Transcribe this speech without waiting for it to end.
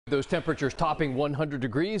Those temperatures topping 100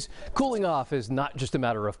 degrees. Cooling off is not just a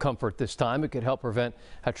matter of comfort this time. It could help prevent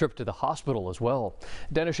a trip to the hospital as well.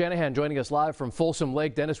 Dennis Shanahan joining us live from Folsom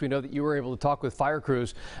Lake. Dennis, we know that you were able to talk with fire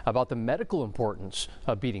crews about the medical importance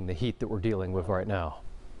of beating the heat that we're dealing with right now.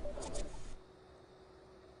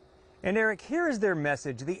 And Eric, here is their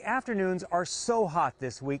message. The afternoons are so hot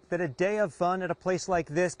this week that a day of fun at a place like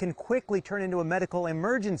this can quickly turn into a medical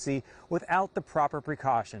emergency without the proper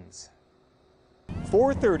precautions.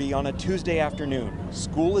 4:30 on a Tuesday afternoon.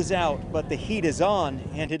 School is out, but the heat is on,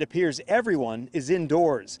 and it appears everyone is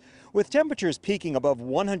indoors. With temperatures peaking above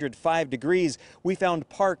 105 degrees, we found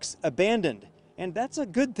parks abandoned. And that's a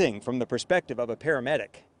good thing from the perspective of a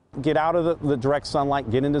paramedic. Get out of the direct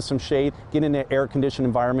sunlight, get into some shade, get in an air-conditioned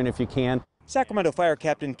environment if you can. Sacramento Fire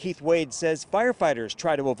Captain Keith Wade says firefighters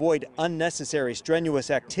try to avoid unnecessary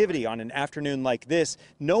strenuous activity on an afternoon like this,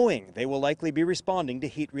 knowing they will likely be responding to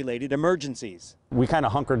heat-related emergencies. We kind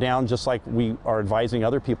of hunker down just like we are advising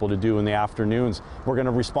other people to do in the afternoons. We're going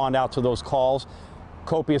to respond out to those calls.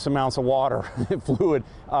 Copious amounts of water, fluid.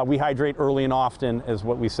 We hydrate early and often is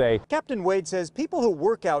what we say. Captain Wade says people who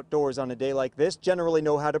work outdoors on a day like this generally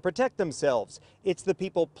know how to protect themselves. It's the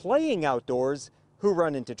people playing outdoors who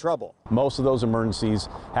run into trouble. Most of those emergencies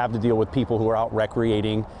have to deal with people who are out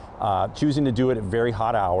recreating, choosing to do it at very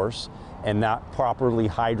hot hours and not properly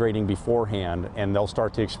hydrating beforehand, and they'll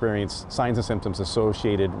start to experience signs and symptoms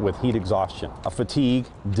associated with heat exhaustion, fatigue,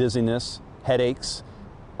 dizziness, headaches,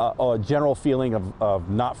 a general feeling of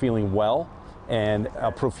not feeling well, and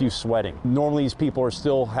profuse sweating. Normally these people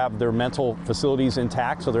still have their mental facilities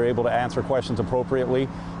intact, so they're able to answer questions appropriately,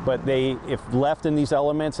 but if left in these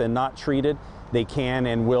elements and not treated, they can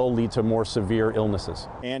and will lead to more severe illnesses.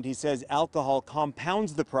 And he says alcohol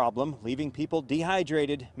compounds the problem, leaving people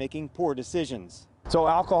dehydrated, making poor decisions. So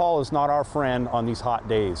alcohol is not our friend on these hot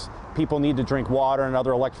days. People need to drink water and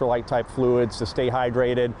other electrolyte type fluids to stay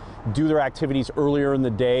hydrated, do their activities earlier in the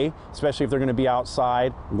day, especially if they're going to be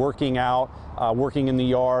outside, working out, working in the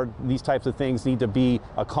yard. These types of things need to be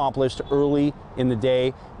accomplished early in the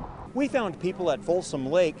day. We found people at Folsom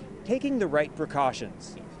Lake taking the right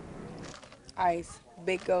precautions. Ice,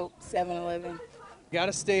 Big Goat, 7-Eleven. Got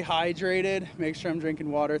to stay hydrated, make sure I'm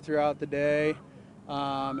drinking water throughout the day.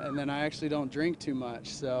 And then I actually don't drink too much,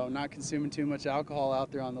 so not consuming too much alcohol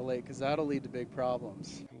out there on the lake because that'll lead to big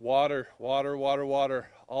problems. Water, water, water, water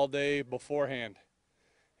all day beforehand.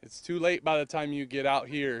 It's too late by the time you get out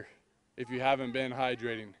here if you haven't been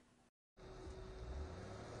hydrating.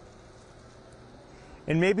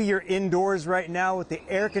 And maybe you're indoors right now with the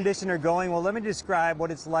air conditioner going. Well, let me describe what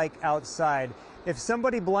it's like outside. If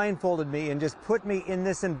somebody blindfolded me and just put me in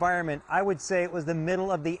this environment, I would say it was the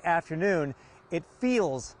middle of the afternoon. It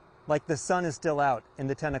feels like the sun is still out in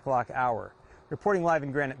the 10 o'clock hour. Reporting live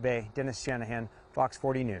in Granite Bay, Dennis Shanahan, Fox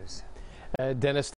 40 News. Dennis.